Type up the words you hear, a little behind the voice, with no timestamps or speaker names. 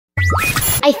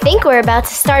I think we're about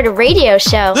to start a radio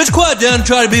show. Let's quiet down and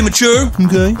try to be mature,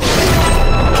 okay?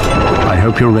 I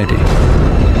hope you're ready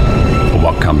for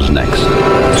what comes next.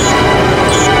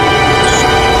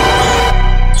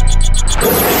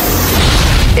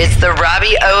 It's the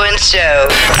Robbie Owens Show.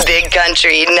 Big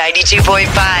Country 92.5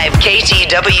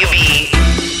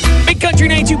 KTWB. Big Country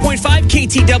 92.5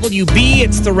 KTWB.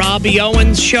 It's the Robbie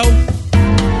Owens Show.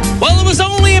 Well, it was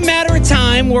only a matter of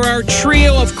time where our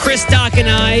trio of Chris, Doc, and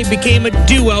I became a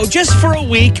duo just for a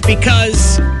week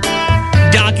because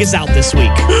Doc is out this week.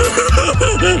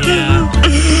 Yeah.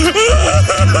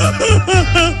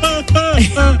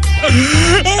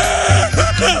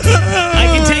 I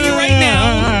can tell you right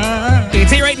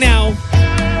now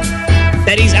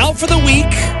that he's out for the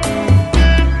week,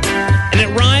 and it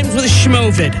rhymes with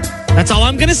schmovid. That's all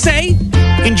I'm going to say.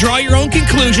 You can draw your own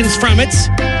conclusions from it.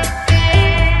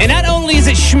 And not only is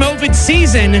it schmovid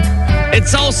season,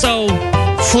 it's also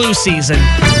flu season.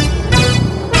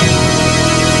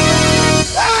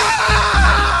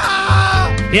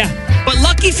 Yeah, but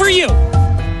lucky for you,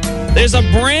 there's a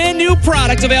brand new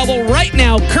product available right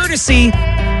now, courtesy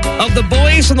of the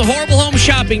boys from the Horrible Home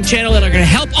Shopping Channel that are going to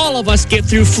help all of us get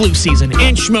through flu season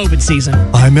and schmovid season.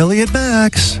 I'm Elliot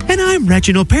Max. And I'm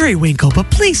Reginald Periwinkle,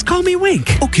 but please call me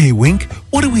Wink. Okay, Wink,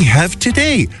 what do we have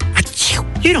today?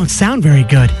 You don't sound very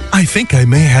good. I think I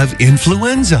may have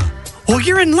influenza. Well,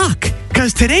 you're in luck,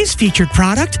 because today's featured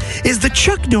product is the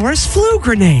Chuck Norris Flu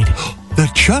Grenade. The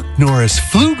Chuck Norris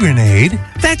Flu Grenade?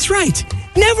 That's right.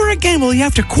 Never again will you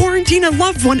have to quarantine a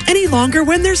loved one any longer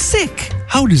when they're sick.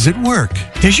 How does it work?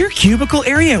 Does your cubicle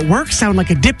area at work sound like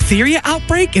a diphtheria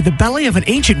outbreak in the belly of an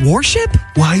ancient warship?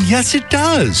 Why, yes, it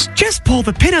does. Just pull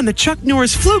the pin on the Chuck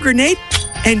Norris Flu Grenade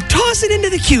and toss it into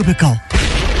the cubicle.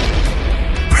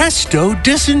 Presto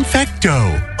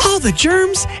disinfecto. All the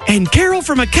germs and Carol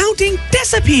from accounting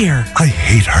disappear. I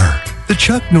hate her. The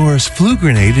Chuck Norris Flu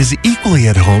Grenade is equally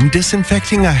at home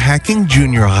disinfecting a hacking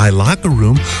junior high locker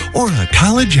room or a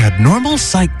college abnormal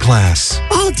psych class.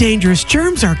 All dangerous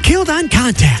germs are killed on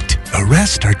contact. The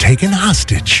rest are taken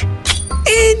hostage.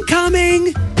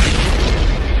 Incoming!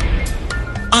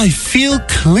 I feel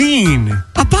clean.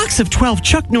 A box of 12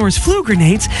 Chuck Norris Flu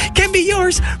Grenades can be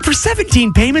yours for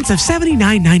 17 payments of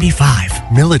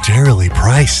 $79.95. Militarily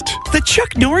priced. The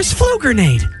Chuck Norris Flu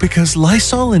Grenade. Because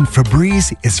Lysol and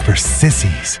Febreze is for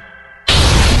sissies.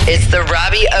 It's the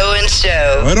Robbie Owens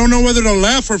Show. I don't know whether to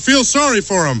laugh or feel sorry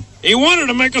for him. He wanted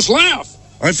to make us laugh.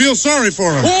 I feel sorry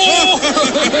for him.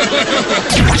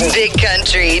 Big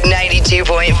Country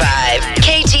 92.5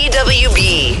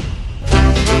 KTWB.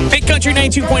 Big Country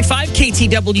 92.5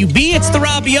 KTWB. It's the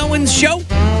Robbie Owens Show.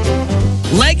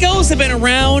 Legos have been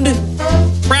around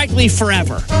practically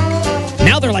forever.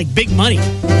 Now they're like big money.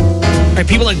 Right?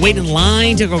 People like wait in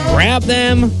line to go grab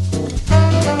them.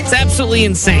 It's absolutely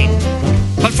insane.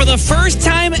 But for the first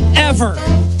time ever,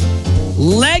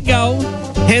 Lego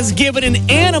has given an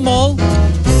animal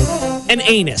an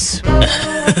anus.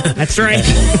 That's right.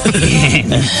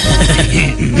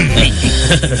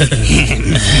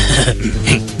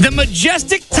 The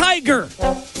Majestic Tiger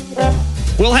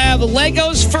will have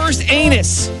Lego's first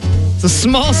anus. It's a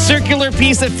small circular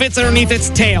piece that fits underneath its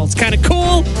tail. It's kind of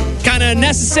cool, kind of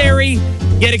necessary,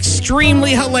 yet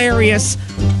extremely hilarious.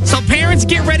 So parents,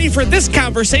 get ready for this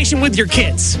conversation with your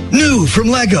kids. New from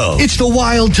Lego, it's the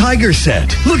Wild Tiger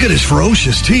set. Look at his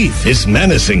ferocious teeth, his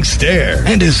menacing stare,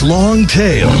 and his long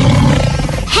tail.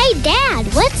 Hey, Dad,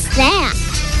 what's that?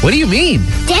 What do you mean?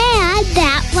 Dad,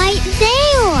 that white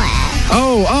there.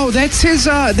 Oh, that's his,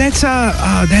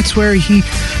 that's where he,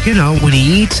 when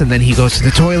he eats and then he goes to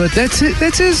the toilet, that's it,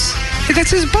 that's his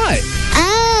butt.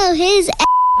 Oh, his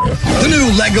The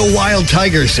new Lego Wild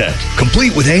Tiger set,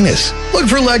 complete with anus. Look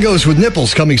for Legos with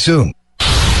nipples coming soon.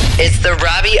 It's the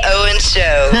Robbie Owens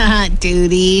Show.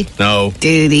 Duty. No.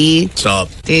 Duty. Stop.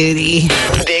 Duty.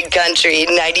 Big Country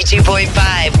 92.5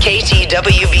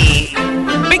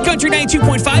 KTWB. Big Country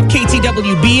 92.5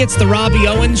 KTWB. It's the Robbie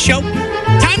Owens Show.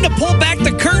 Time to pull back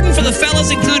the curtain for the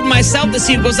fellas, including myself, to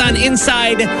see what goes on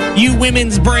inside you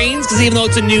women's brains. Because even though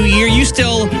it's a new year, you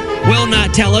still will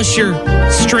not tell us. You're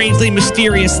strangely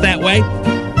mysterious that way.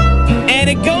 And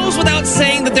it goes without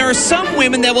saying that there are some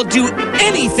women that will do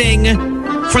anything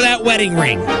for that wedding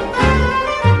ring.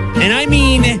 And I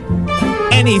mean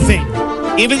anything.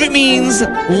 Even if it means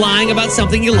lying about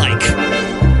something you like.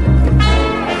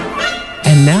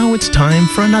 And now it's time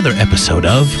for another episode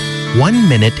of 1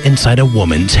 Minute Inside a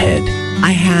Woman's Head.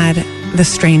 I had the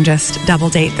strangest double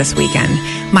date this weekend.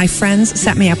 My friends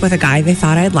set me up with a guy they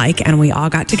thought I'd like, and we all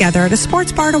got together at a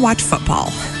sports bar to watch football.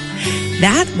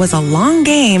 That was a long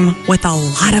game with a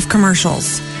lot of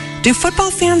commercials. Do football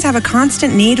fans have a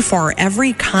constant need for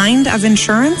every kind of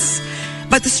insurance?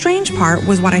 But the strange part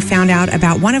was what I found out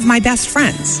about one of my best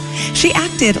friends. She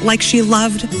acted like she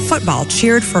loved football,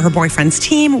 cheered for her boyfriend's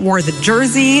team, wore the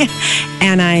jersey,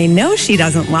 and I know she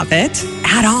doesn't love it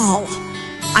at all.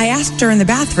 I asked her in the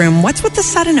bathroom, what's with the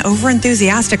sudden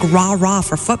overenthusiastic rah-rah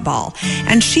for football?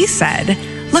 And she said,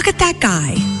 look at that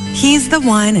guy. He's the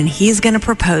one and he's going to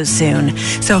propose soon.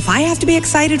 So if I have to be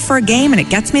excited for a game and it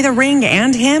gets me the ring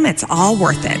and him, it's all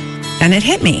worth it. And it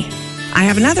hit me. I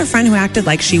have another friend who acted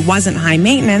like she wasn't high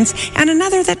maintenance, and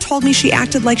another that told me she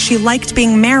acted like she liked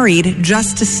being married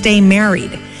just to stay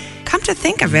married. Come to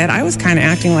think of it, I was kind of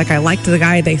acting like I liked the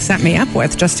guy they set me up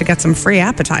with just to get some free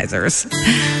appetizers.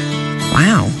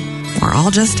 Wow, we're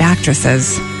all just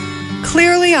actresses.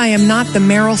 Clearly, I am not the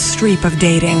Meryl Streep of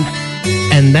dating.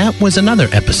 And that was another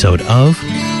episode of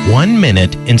 1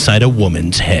 Minute Inside a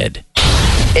Woman's Head.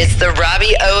 It's the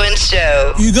Robbie Owens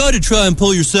Show. You got to try and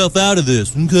pull yourself out of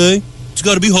this, okay? It's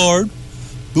got to be hard.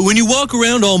 But when you walk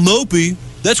around all mopey,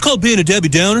 that's called being a Debbie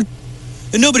Downer.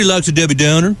 And nobody likes a Debbie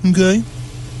Downer, okay?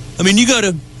 I mean, you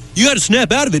gotta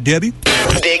snap out of it, Debbie.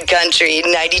 Big Country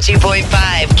 92.5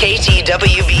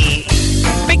 KTWB.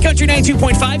 Big Country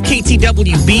 92.5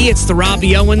 KTWB. It's the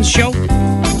Robbie Owens Show.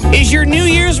 Is your New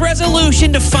Year's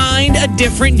resolution to find a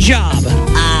different job?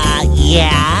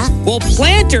 Yeah. Well,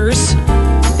 Planters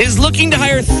is looking to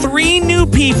hire 3 new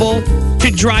people to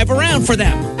drive around for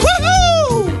them.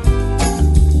 Woohoo!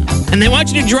 And they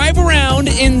want you to drive around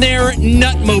in their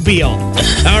Nutmobile.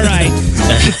 All right.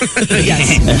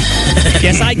 Yes.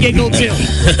 Yes, I giggle too.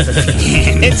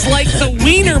 It's like the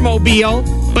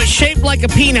Wienermobile, but shaped like a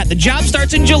peanut. The job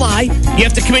starts in July. You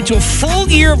have to commit to a full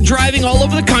year of driving all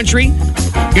over the country.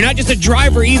 You're not just a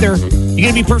driver either.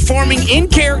 You're going to be performing in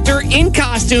character, in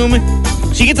costume.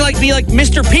 So you get to be like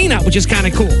Mr. Peanut, which is kind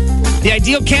of cool. The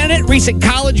ideal candidate, recent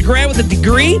college grad with a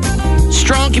degree,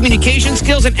 strong communication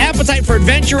skills, and appetite for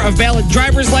adventure, a valid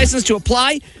driver's license to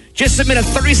apply. Just submit a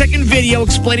 30-second video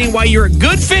explaining why you're a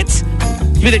good fit to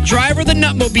be the driver of the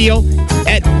Nutmobile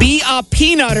at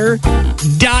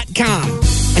beapeanutter.com.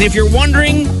 And if you're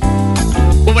wondering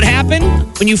what would happen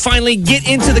when you finally get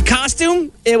into the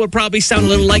costume, it would probably sound a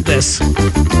little like this.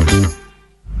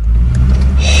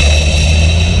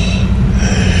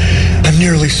 I'm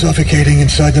nearly suffocating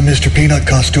inside the Mr. Peanut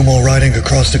costume while riding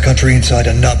across the country inside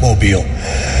a Nutmobile.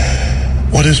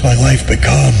 What has my life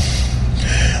become?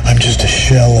 I'm just a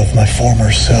shell of my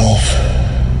former self.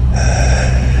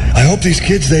 I hope these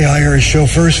kids they hire as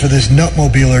chauffeurs for this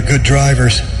Nutmobile are good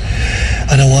drivers.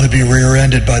 I don't want to be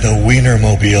rear-ended by the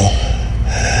Wienermobile.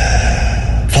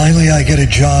 Finally, I get a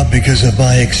job because of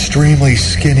my extremely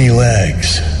skinny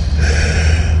legs.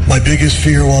 My biggest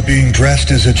fear while being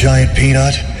dressed as a giant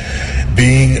peanut,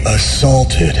 being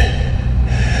assaulted.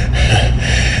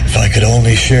 If I could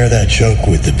only share that joke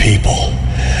with the people,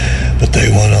 but they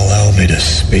won't allow me to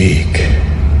speak.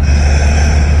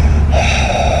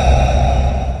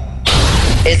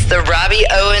 It's the Robbie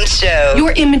Owens Show.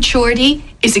 Your immaturity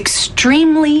is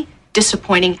extremely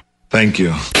disappointing. Thank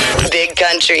you. Big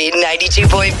Country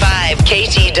 92.5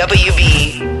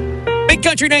 KTWB. Big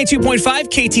Country 92.5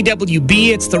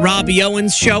 KTWB. It's the Robbie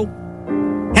Owens Show.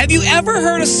 Have you ever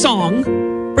heard a song,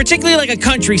 particularly like a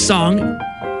country song,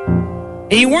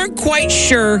 and you weren't quite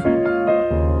sure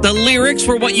the lyrics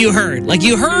were what you heard? Like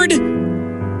you heard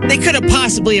they could have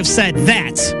possibly have said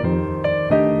that,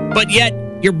 but yet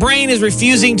your brain is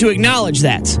refusing to acknowledge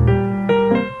that.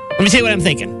 Let me tell you what I'm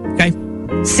thinking, okay?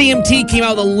 CMT came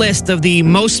out with a list of the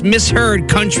most misheard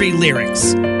country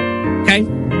lyrics, okay?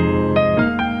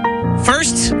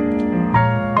 First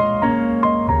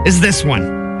is this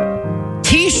one.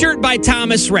 T-shirt by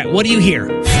Thomas Rhett. What do you hear?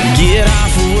 Get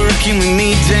off of work and we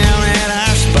meet down at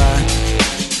our spot.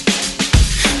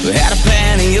 We had a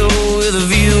patio with a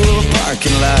view of a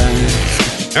parking lot.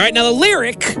 All right, now the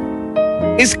lyric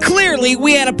is clearly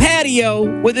we had a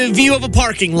patio with a view of a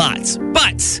parking lot.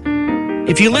 But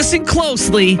if you listen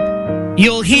closely,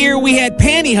 you'll hear we had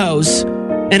pantyhose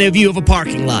and a view of a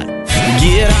parking lot.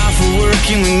 Get off of work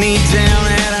and we meet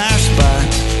down at our spot.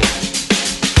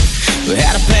 We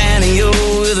had a patio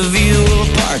with a view of a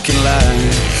parking lot.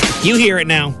 You hear it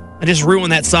now. I just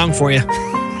ruined that song for you.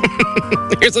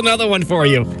 Here's another one for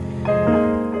you.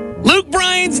 Luke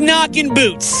Bryan's Knockin'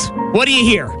 Boots. What do you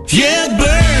hear? Yeah,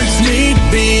 birds need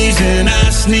bees and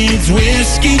ice needs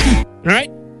whiskey. All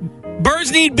right.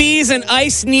 Birds need bees and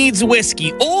ice needs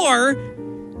whiskey. Or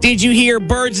did you hear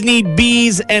birds need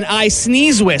bees and I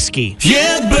sneeze whiskey?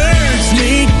 Yeah, birds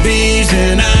need bees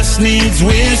and ice needs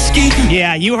whiskey.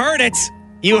 Yeah, you heard it.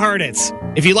 You heard it.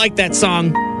 If you like that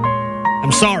song,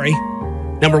 I'm sorry.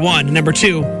 Number one. Number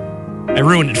two, I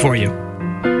ruined it for you.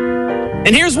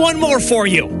 And here's one more for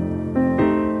you.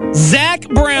 Zac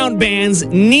Brown Band's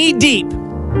Knee Deep.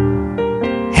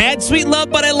 Had sweet love,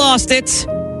 but I lost it.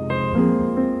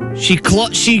 She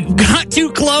got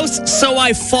too close, so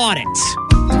I fought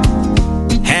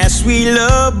it. Had sweet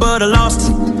love, but I lost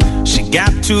it. She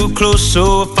got too close,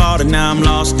 so I fought it. Now I'm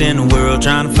lost in the world,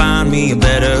 trying to find me a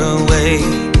better way.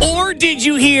 Or did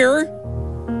you hear?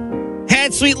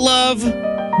 Had sweet love,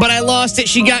 but I lost it.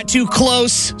 She got too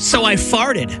close, so I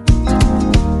farted.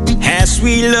 Had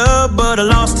sweet love, but I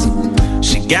lost it.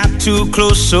 She got too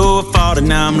close, so I fought it.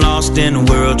 Now I'm lost in the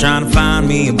world, trying to find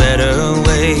me a better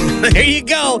way. There you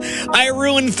go. I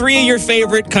ruined 3 of your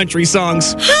favorite country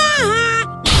songs.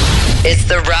 It's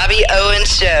the Robbie Owens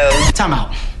Show. Time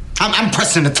out. I'm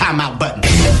pressing the timeout button.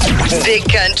 Big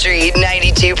Country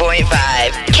 92.5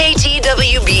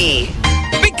 KTWB.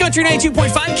 Big Country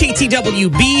 92.5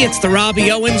 KTWB. It's the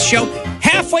Robbie Owens Show.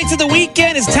 Halfway to the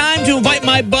weekend, it's time to invite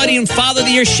my buddy and father of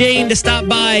the year, Shane, to stop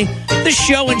by the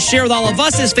show and share with all of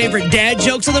us his favorite dad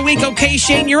jokes of the week. Okay,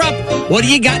 Shane, you're up. What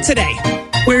do you got today?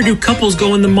 Where do couples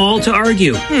go in the mall to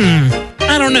argue?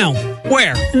 I don't know.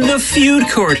 Where? The feud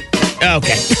court.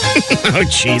 Okay. Oh,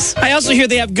 jeez. I also hear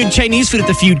they have good Chinese food at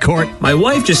the feud court. My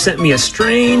wife just sent me a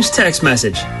strange text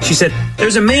message. She said,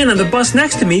 there's a man on the bus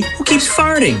next to me who keeps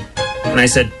farting. And I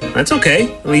said, that's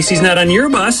okay. At least he's not on your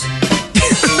bus.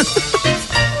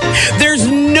 There's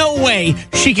no way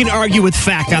she can argue with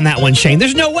fact on that one, Shane.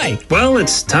 There's no way. Well,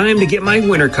 it's time to get my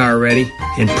winter car ready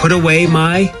and put away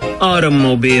my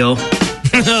automobile.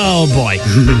 Oh, boy.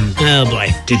 Oh, boy.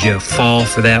 Did you fall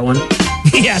for that one?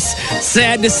 Yes.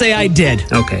 Sad to say I did.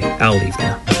 Okay, I'll leave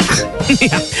now.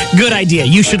 Yeah, good idea.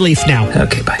 You should leave now.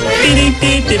 Okay, bye.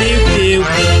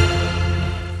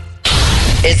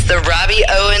 It's the Robbie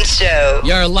Owens Show.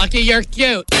 You're lucky you're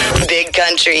cute. Big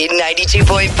Country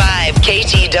 92.5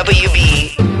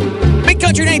 KTWB. Big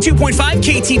Country 92.5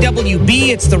 KTWB.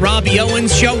 It's the Robbie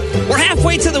Owens Show. We're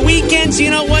halfway to the weekend, so you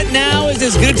know what? Now is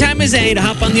as good a time as any to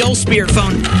hop on the old spirit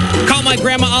phone. Call my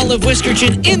grandma Olive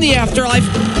Whiskerchin in the afterlife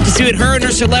to see what her and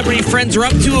her celebrity friends are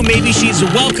up to, and maybe she's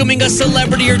welcoming a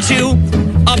celebrity or two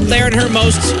up there in her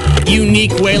most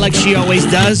unique way, like she always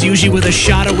does, usually with a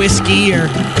shot of whiskey or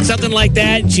something like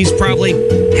that. She's probably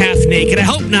half naked. I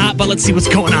hope not, but let's see what's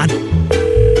going on.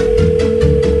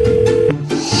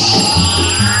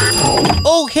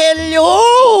 Oh,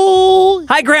 hello.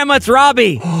 Hi, Grandma. It's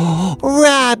Robbie.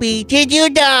 Robbie, did you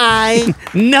die?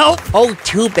 Nope. Oh,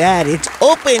 too bad. It's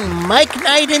open mic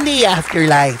night in the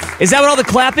afterlife. Is that what all the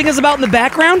clapping is about in the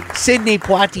background? Sidney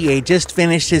Poitier just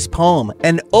finished his poem,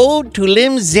 An Ode to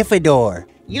Limzifidor.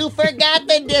 You forgot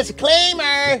the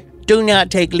disclaimer. Do not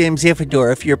take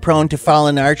Limzifidor if you're prone to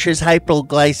fallen arches,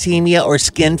 hypoglycemia, or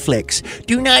skin flicks.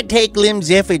 Do not take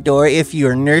Limzifidor if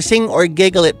you're nursing or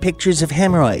giggle at pictures of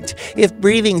hemorrhoids. If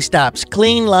breathing stops,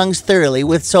 clean lungs thoroughly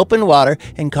with soap and water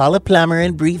and call a plumber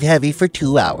and breathe heavy for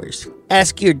 2 hours.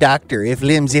 Ask your doctor if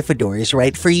Limzifidor is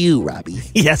right for you, Robbie.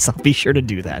 Yes, I'll be sure to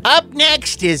do that. Up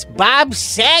next is Bob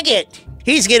Saget.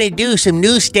 He's gonna do some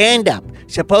new stand-up.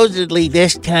 Supposedly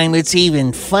this time it's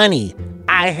even funny.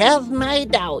 I have my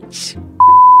doubts.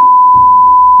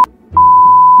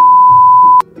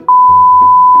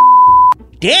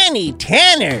 Danny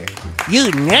Tanner,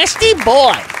 you nasty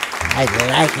boy. I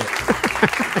like it.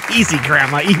 Easy,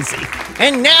 Grandma, easy.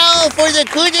 And now for the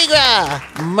coup de grace.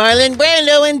 Marlon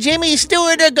Brando and Jimmy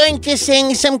Stewart are going to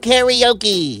sing some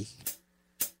karaoke.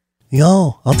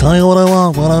 Yo, I'll tell you what I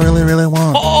want, what I really, really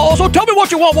want. Oh, so tell me what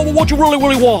you want, what you really,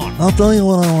 really want. I'll tell you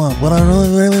what I want, what I really,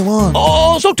 really want.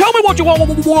 Oh, so tell me what you want,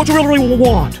 what you really, really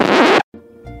want.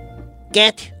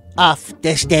 Get off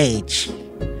the stage.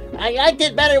 I liked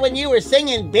it better when you were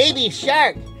singing Baby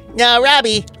Shark. Now,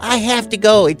 Robbie, I have to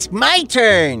go. It's my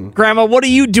turn. Grandma, what are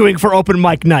you doing for open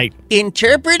mic night?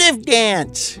 Interpretive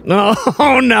dance.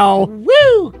 Oh, no.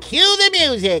 Woo! Cue the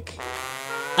music.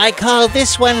 I call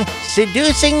this one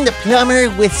Seducing the Plumber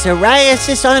with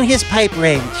Psoriasis on His Pipe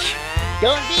Wrench.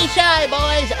 Don't be shy,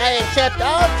 boys. I accept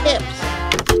all tips.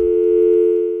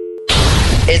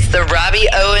 It's the Robbie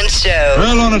Owens Show.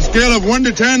 Well, on a scale of 1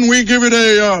 to 10, we give it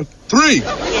a 3.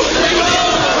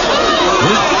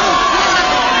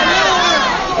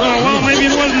 Oh, well, maybe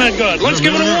it wasn't that good. Let's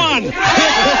give it a 1.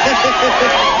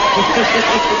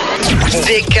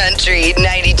 Big Country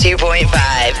 92.5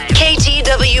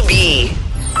 KTWB.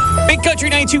 Big Country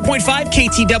 92.5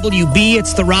 KTWB.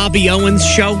 It's the Robbie Owens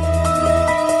Show.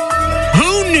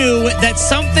 Who knew that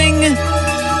something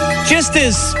just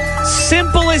as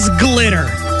simple as glitter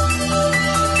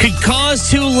could cause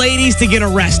 2 ladies to get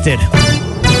arrested?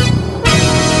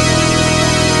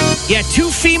 Yeah, 2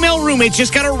 female roommates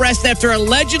just got arrested after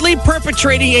allegedly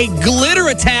perpetrating a glitter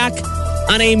attack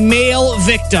on a male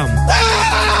victim.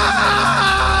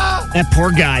 That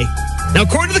poor guy. Now,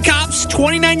 according to the cops,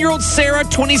 29-year-old Sarah,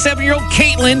 27-year-old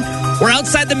Caitlin were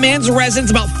outside the man's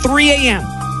residence about 3 a.m.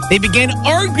 They began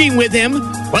arguing with him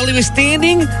while he was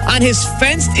standing on his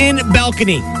fenced-in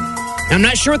balcony. I'm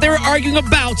not sure what they were arguing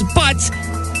about, but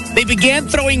they began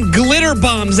throwing glitter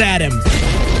bombs at him.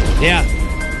 Yeah.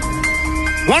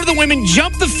 One of the women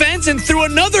jumped the fence and threw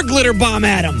another glitter bomb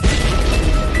at him.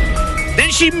 Then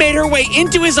she made her way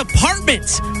into his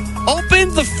apartment,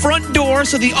 opened the front door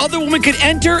so the other woman could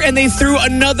enter, and they threw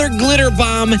another glitter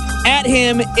bomb at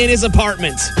him in his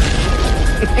apartment.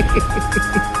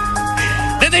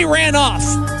 Then they ran off.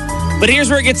 But here's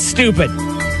where it gets stupid.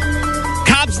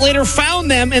 Cops later found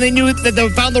them, and they knew that they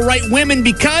found the right women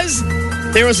because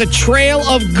there was a trail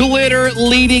of glitter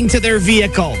leading to their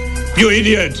vehicle. You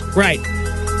idiot. Right.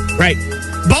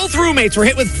 Both roommates were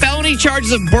hit with felony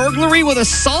charges of burglary with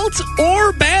assault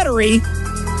or battery.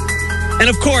 And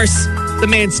of course, the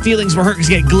man's feelings were hurt because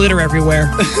he had glitter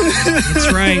everywhere.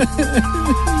 That's right.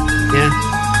 Yeah.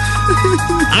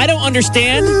 I don't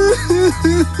understand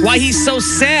why he's so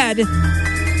sad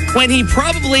when he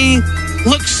probably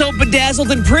looks so bedazzled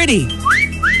and pretty.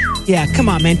 Yeah, come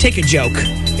on, man. Take a joke.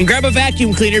 And grab a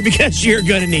vacuum cleaner because you're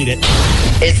going to need it.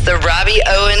 It's the Robbie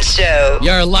Owens Show.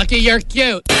 You're lucky you're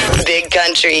cute. Big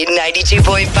Country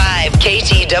 92.5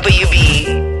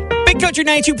 KTWB. Big Country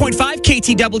 92.5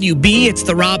 KTWB. It's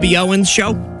the Robbie Owens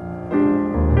Show.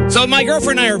 So my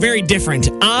girlfriend and I are very different.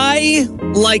 I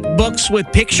like books with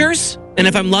pictures, and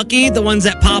if I'm lucky, the ones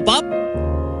that pop up.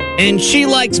 And she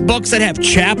likes books that have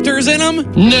chapters in them.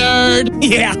 Nerd.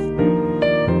 Yeah.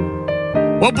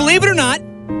 Well, believe it or not,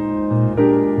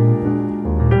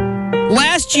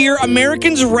 last year,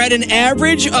 Americans read an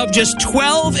average of just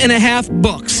 12 and a half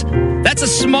books. That's a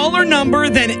smaller number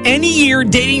than any year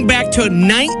dating back to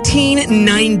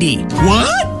 1990.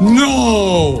 What?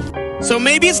 No. So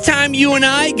maybe it's time you and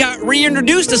I got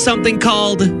reintroduced to something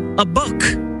called a book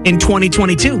in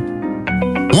 2022.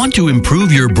 Want to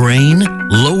improve your brain,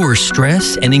 lower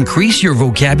stress, and increase your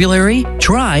vocabulary?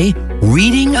 Try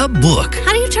reading a book.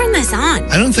 How do you turn this on?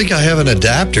 I don't think I have an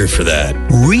adapter for that.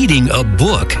 Reading a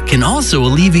book can also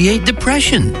alleviate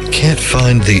depression. Can't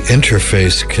find the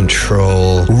interface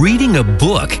control. Reading a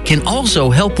book can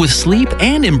also help with sleep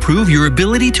and improve your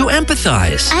ability to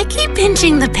empathize. I keep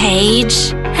pinching the page.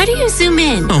 How do you zoom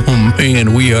in? Oh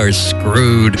man, we are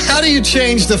screwed. How do you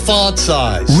change the font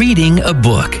size? Reading a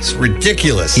book. It's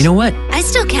ridiculous. You know what? I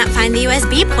still can't find the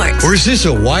USB port. Or is this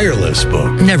a wireless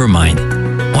book? Never mind.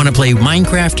 Want to play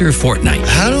Minecraft or Fortnite?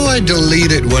 How do I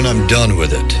delete it when I'm done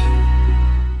with it?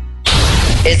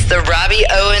 It's the Robbie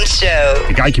Owens Show.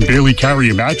 The guy can barely carry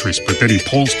a mattress, but then he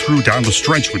pulls through down the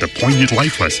stretch with a poignant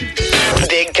life lesson.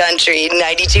 Big Country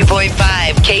 92.5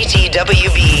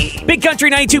 KTWB. Big Country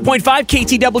 92.5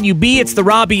 KTWB. It's the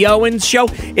Robbie Owens Show.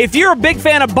 If you're a big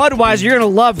fan of Budweiser, you're going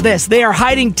to love this. They are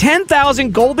hiding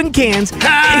 10,000 golden cans.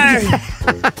 Hi!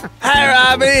 Hi,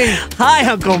 Robbie. Hi,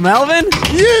 Uncle Melvin.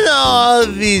 You know, all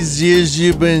of these years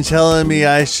you've been telling me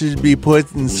I should be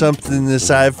putting something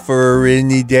aside for a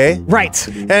rainy day. Right.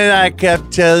 And I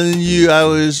kept telling you I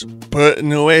was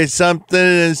putting away something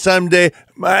and someday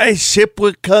my ship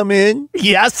would come in.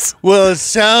 Yes. We'll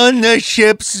sound the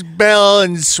ship's bell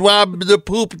and swab the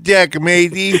poop deck,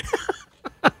 matey.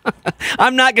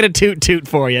 I'm not going to toot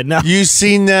for you, no. You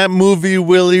seen that movie,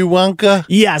 Willy Wonka?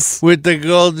 Yes. With the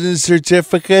golden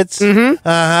certificates? Mm-hmm.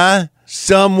 Uh-huh.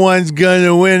 Someone's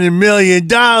gonna win $1 million.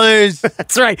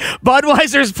 That's right.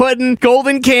 Budweiser's putting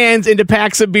golden cans into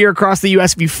packs of beer across the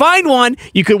U.S. If you find one,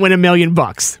 you could win $1 million.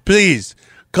 Please,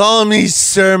 call me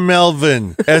Sir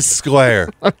Melvin Esquire.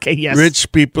 Okay, yes.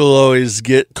 Rich people always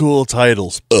get cool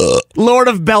titles. Lord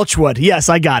of Belchwood. Yes,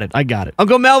 I got it.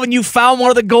 Uncle Melvin, you found one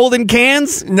of the golden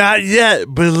cans? Not yet,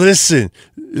 but listen.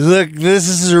 Look, this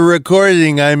is a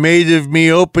recording I made of me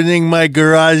opening my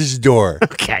garage door.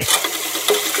 Okay.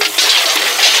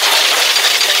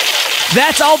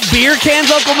 That's all beer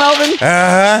cans, Uncle Melvin?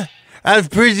 Uh-huh. I've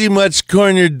pretty much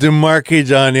cornered the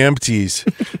market on empties.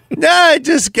 Now I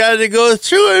just gotta go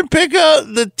through and pick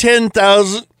out the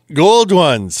 10,000 gold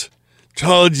ones.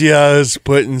 Told you I was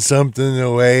putting something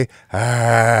away.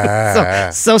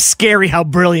 So scary how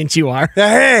brilliant you are.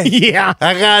 Hey, yeah.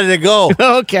 I gotta go.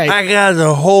 Okay. I got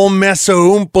a whole mess of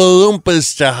Oompa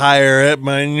Loompas to hire at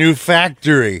my new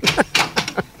factory.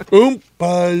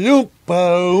 Oompa Loompa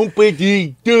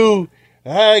Oompa Doo.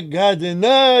 I got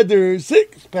another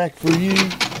 6-pack for you.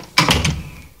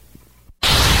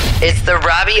 It's the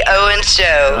Robbie Owens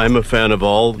Show. I'm a fan of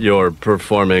all your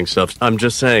performing stuff. I'm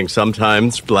just saying,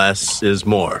 sometimes less is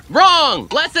more. Wrong!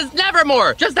 Less is never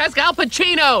more. Just ask Al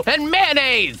Pacino and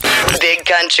mayonnaise. Big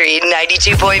Country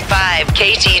 92.5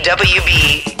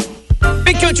 KTWB.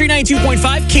 Big Country 92.5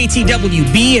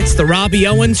 KTWB. It's the Robbie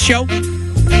Owens Show.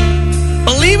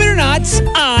 Believe it or not,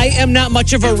 I am not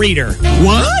much of a reader.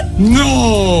 What?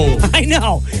 No! I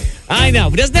know.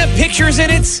 But doesn't have pictures in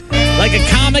it? Like a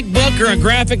comic book or a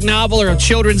graphic novel or a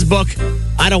children's book?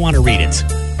 I don't want to read it.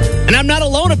 And I'm not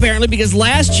alone, apparently, because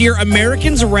last year,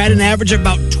 Americans read an average of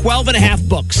about 12 and a half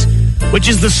books, which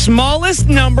is the smallest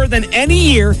number than any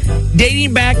year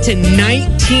dating back to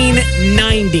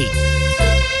 1990.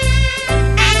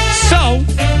 So,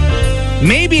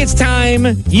 maybe it's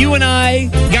time you and I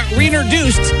got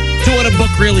reintroduced to what a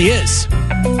book really is.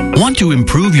 Want to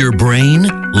improve your brain,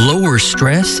 lower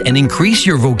stress, and increase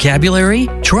your vocabulary?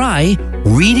 Try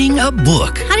reading a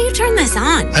book. How do you turn this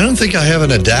on? I don't think I have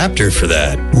an adapter for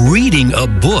that. Reading a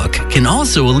book can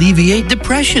also alleviate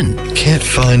depression. Can't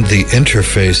find the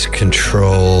interface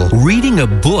control. Reading a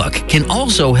book can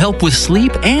also help with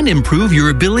sleep and improve your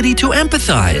ability to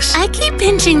empathize. I keep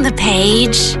pinching the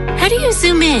page. How do you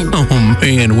zoom in? Oh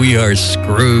man, we are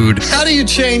screwed. How do you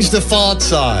change the font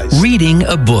size? Reading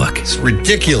a book. It's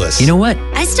ridiculous. You know what?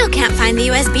 I still can't find the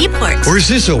USB port. Or is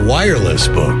this a wireless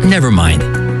book? Never mind.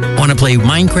 Want to play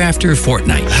Minecraft or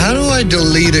Fortnite? How do I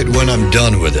delete it when I'm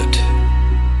done with it?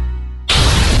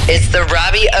 It's the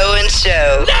Robbie Owens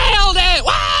Show. Nailed it!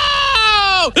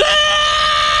 Wow!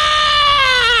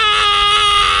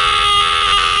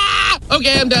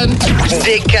 Okay, I'm done.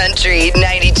 Big Country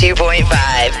 92.5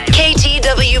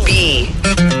 KTWB.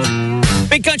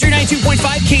 Big Country 92.5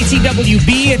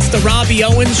 KTWB. It's the Robbie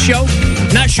Owens Show.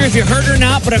 Not sure if you heard or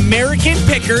not, but American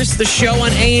Pickers, the show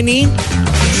on A&E,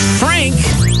 Frank,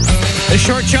 the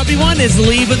short chubby one, is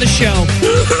leaving the show.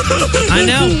 I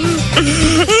know.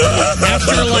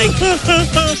 After like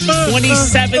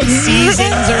 27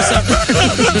 seasons or something.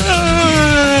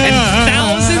 And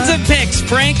thousands of picks,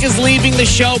 Frank is leaving the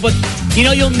show, but you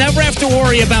know, you'll never have to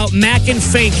worry about Mac and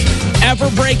Fink ever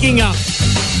breaking up.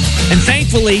 And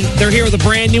thankfully, they're here with a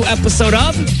brand new episode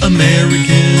of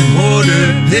American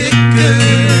Order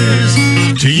Pickers.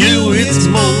 To you it's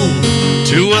mold,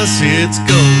 to us it's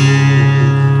gold.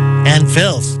 And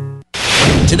filth.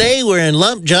 Today we're in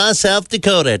Lumpjaw, South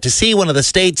Dakota to see one of the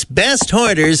state's best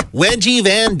hoarders, Wedgie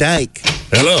Van Dyke.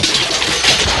 Hello.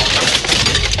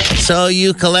 So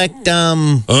you collect,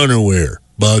 underwear.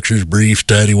 Boxers, briefs,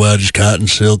 tighty-whities, cotton,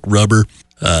 silk, rubber.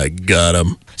 I got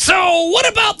 'em. So, what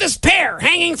about this pair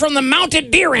hanging from the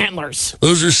mounted deer antlers?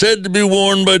 Those are said to be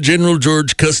worn by General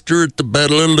George Custer at the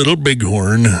Battle of Little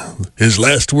Bighorn. His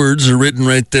last words are written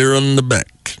right there on the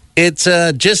back. It's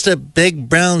just a big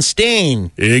brown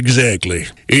stain. Exactly.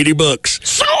 $80.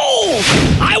 Sold!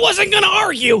 I wasn't going to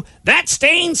argue. That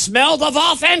stain smelled of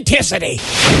authenticity.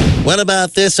 What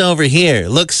about this over here?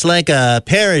 Looks like a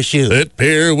parachute. That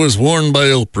pair was worn by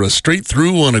Oprah straight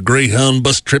through on a Greyhound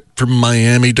bus trip from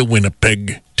Miami to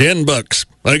Winnipeg. $10.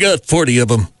 I got 40 of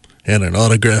them. And an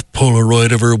autographed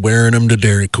Polaroid of her wearing them to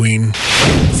Dairy Queen.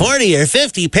 40 or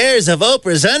 50 pairs of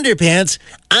Oprah's underpants.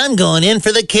 I'm going in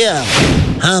for the kill.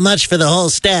 How much for the whole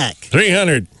stack?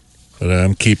 $300. But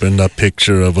I'm keeping a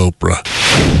picture of Oprah.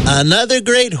 Another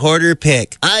great hoarder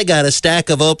pick. I got a stack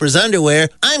of Oprah's underwear.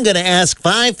 I'm going to ask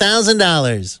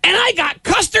 $5,000. And I got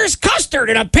Custer's custard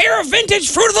and a pair of vintage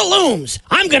Fruit of the Looms.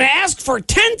 I'm going to ask for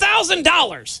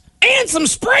 $10,000. And some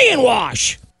spray and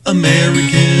wash.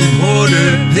 American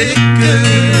Hoarder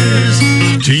Pickers.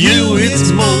 To you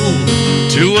it's mold,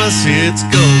 to us it's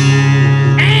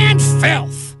gold. And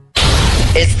filth.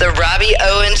 It's the Robbie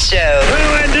Owens Show.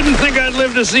 Well, I didn't think I'd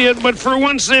live to see it, but for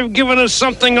once they've given us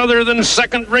something other than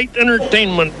second-rate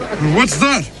entertainment. What's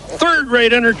that?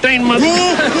 Third-rate entertainment.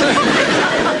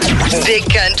 Big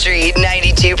Country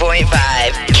 92.5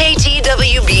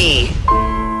 KTWB.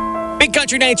 Big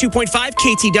Country 92.5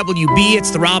 KTWB.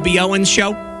 It's the Robbie Owens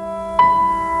Show.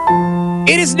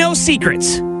 It is no secret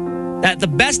that the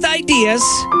best ideas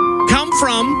come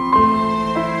from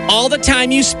all the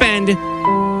time you spend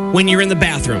when you're in the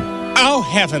bathroom. Oh,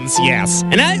 heavens, yes.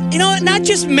 And you know what? Not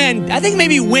just men. I think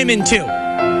maybe women, too.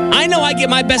 I know I get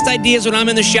my best ideas when I'm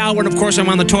in the shower and, of course, I'm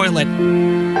on the toilet.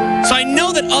 So I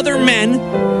know that other men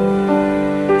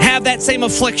have that same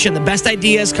affliction. The best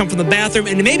ideas come from the bathroom,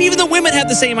 and maybe even the women have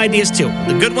the same ideas, too.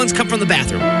 The good ones come from the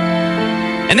bathroom.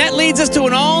 And that leads us to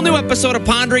an all-new episode of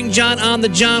Pondering John on the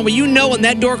John, where you know when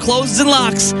that door closes and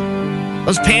locks,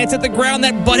 those pants hit the ground,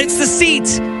 that butt hits the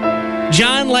seat,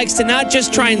 John likes to not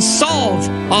just try and solve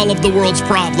all of the world's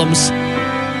problems,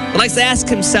 but likes to ask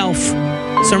himself,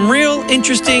 some real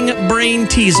interesting brain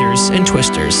teasers and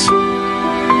twisters.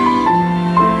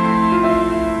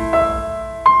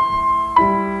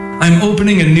 I'm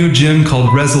opening a new gym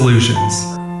called Resolutions.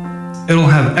 It'll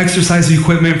have exercise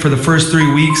equipment for the first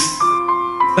 3 weeks,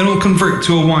 then it'll convert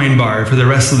to a wine bar for the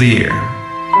rest of the year.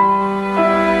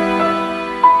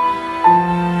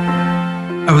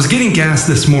 I was getting gas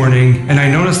this morning and I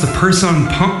noticed the person on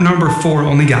pump number 4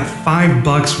 only got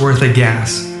 $5 worth of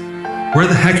gas. Where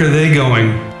the heck are they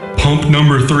going? Pump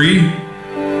number 3?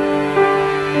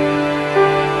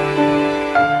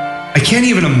 I can't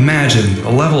even imagine the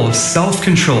level of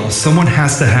self-control someone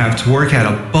has to work at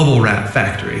a bubble wrap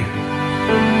factory.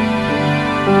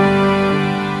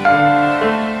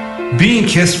 Being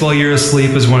kissed while you're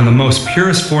asleep is one of the most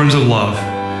purest forms of love.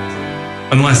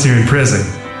 Unless you're in prison.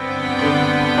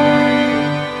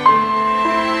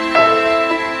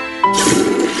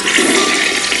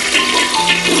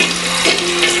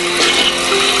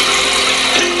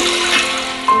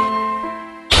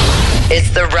 It's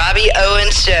the Robbie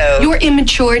Owens Show. Your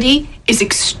immaturity is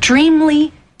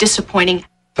extremely disappointing.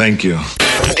 Thank you.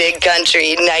 Big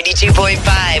Country 92.5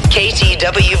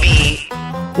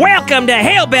 KTWB. Welcome to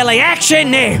Hillbilly Action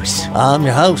News. I'm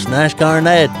your host, NASCAR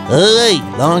Ned. Hey,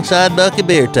 alongside Bucky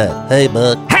Beer Tut. Hey,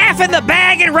 Buck. Half in the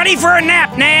bag and ready for a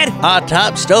nap, Ned. Our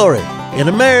top story. In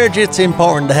a marriage, it's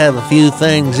important to have a few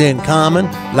things in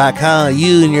common, like how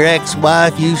you and your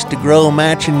ex-wife used to grow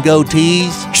matching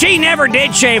goatees. She never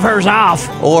did shave hers off.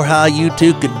 Or how you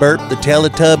two could burp the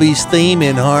Teletubbies theme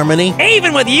in harmony.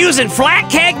 Even with using flat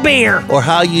keg beer. Or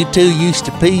how you two used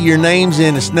to pee your names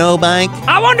in a snowbank.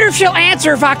 I wonder if she'll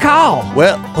answer if I call.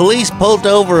 Well, police pulled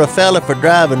over a fella for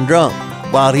driving drunk.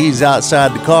 While he's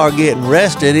outside the car getting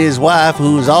arrested, his wife,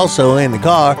 who was also in the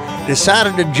car,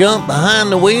 decided to jump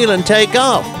behind the wheel and take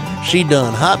off. She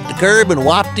done hopped the curb and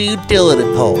whopped the utility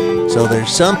pole. So there's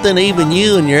something even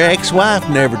you and your ex-wife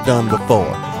never done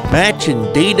before. Matching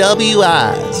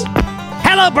DWIs.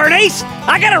 Hello, Bernice.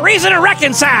 I got a reason to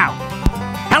reconcile.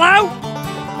 Hello?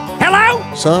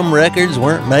 Hello? Some records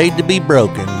weren't made to be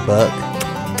broken, Buck.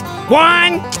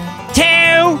 1,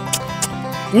 2,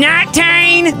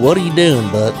 19. What are you doing,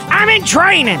 Buck? I'm in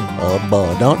training. Oh,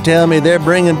 boy, don't tell me they're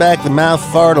bringing back the mouth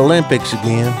fart Olympics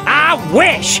again. I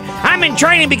wish. I'm in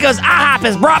training because IHOP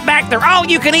has brought back their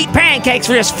all-you-can-eat pancakes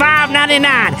for just $5.99,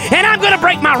 and I'm going to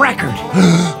break my record.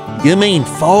 You mean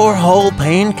 4 whole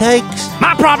pancakes?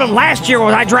 My problem last year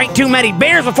was I drank too many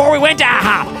beers before we went to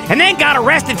IHOP, and then got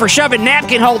arrested for shoving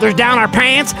napkin holders down our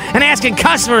pants and asking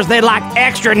customers they'd like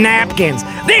extra napkins.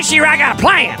 This year I got a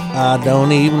plan. I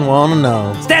don't even want to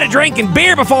know. Instead of drinking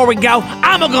beer before we go,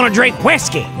 I'm going to drink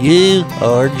whiskey. You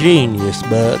are a genius,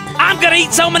 Buck. I'm going to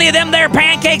eat so many of them there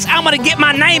pancakes, I'm going to get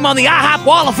my name on the IHOP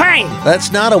Wall of Fame.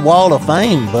 That's not a Wall of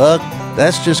Fame, Buck.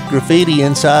 That's just graffiti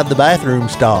inside the bathroom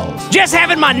stalls. Just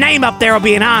having my name up there will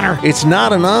be an honor. It's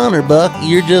not an honor, Buck.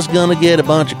 You're just gonna get a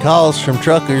bunch of calls from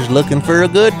truckers looking for a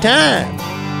good time.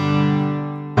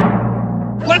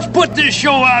 Let's put this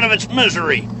show out of its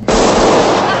misery.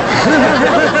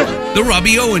 The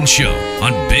Robbie Owens Show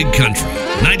on Big Country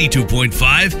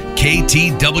 92.5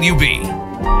 KTWB.